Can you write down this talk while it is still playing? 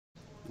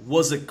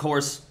was the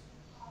course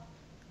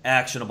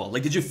actionable?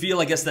 Like, did you feel,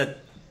 I guess, that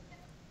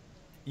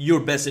your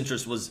best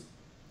interest was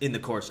in the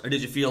course, or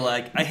did you feel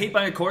like I hate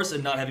buying a course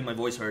and not having my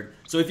voice heard?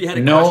 So if you had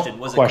a question,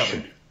 was it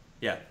covered?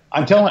 Yeah,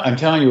 I'm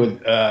telling you,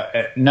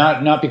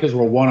 not because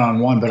we're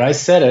one-on-one, but I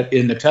said it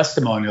in the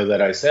testimonial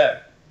that I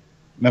said.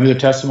 Remember the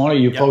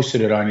testimonial? You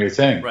posted it on your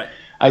thing. Right.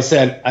 I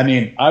said, I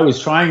mean, I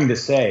was trying to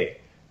say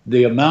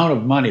the amount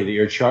of money that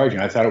you're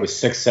charging. I thought it was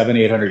 $600,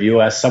 $700, $800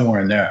 US,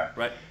 somewhere in there.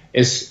 Right.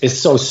 Is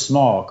so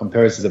small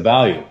compared to the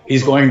value.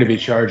 He's going to be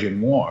charging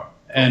more,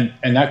 and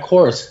that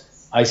course,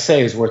 I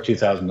say, is worth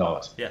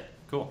 $2,000. Yeah.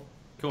 Cool.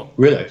 Cool.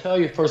 Really, I tell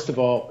you, first of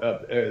all,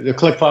 the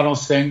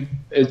ClickFunnels thing,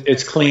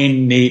 it's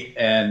clean, neat,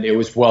 and it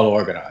was well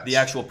organized. The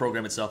actual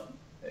program itself.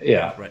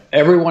 Yeah. Right.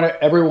 Every one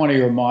of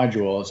your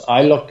modules,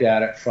 I looked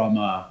at it from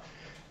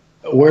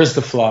where's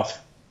the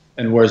fluff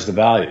and where's the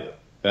value?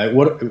 Right?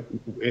 What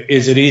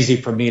is it easy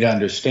for me to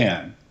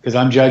understand? Because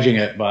I'm judging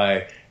it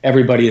by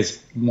everybody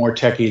is more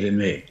techie than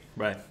me.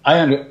 Right.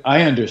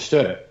 I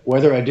understood it.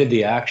 Whether I did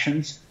the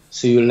actions,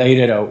 so you laid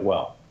it out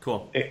well.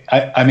 Cool.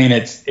 I mean,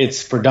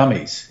 it's for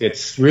dummies.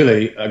 It's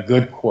really a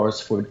good course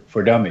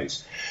for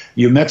dummies.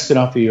 You mixed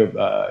enough of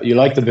your, you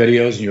like the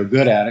videos and you're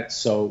good at it,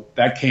 so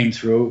that came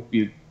through.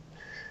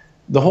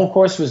 The whole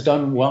course was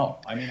done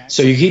well. I mean,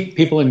 so you keep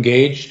people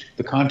engaged.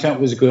 The content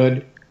was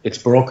good. It's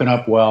broken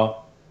up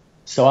well.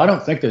 So I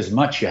don't think there's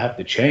much you have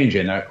to change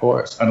in that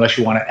course unless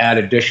you want to add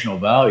additional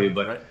value.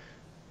 But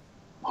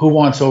who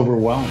wants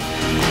overwhelm?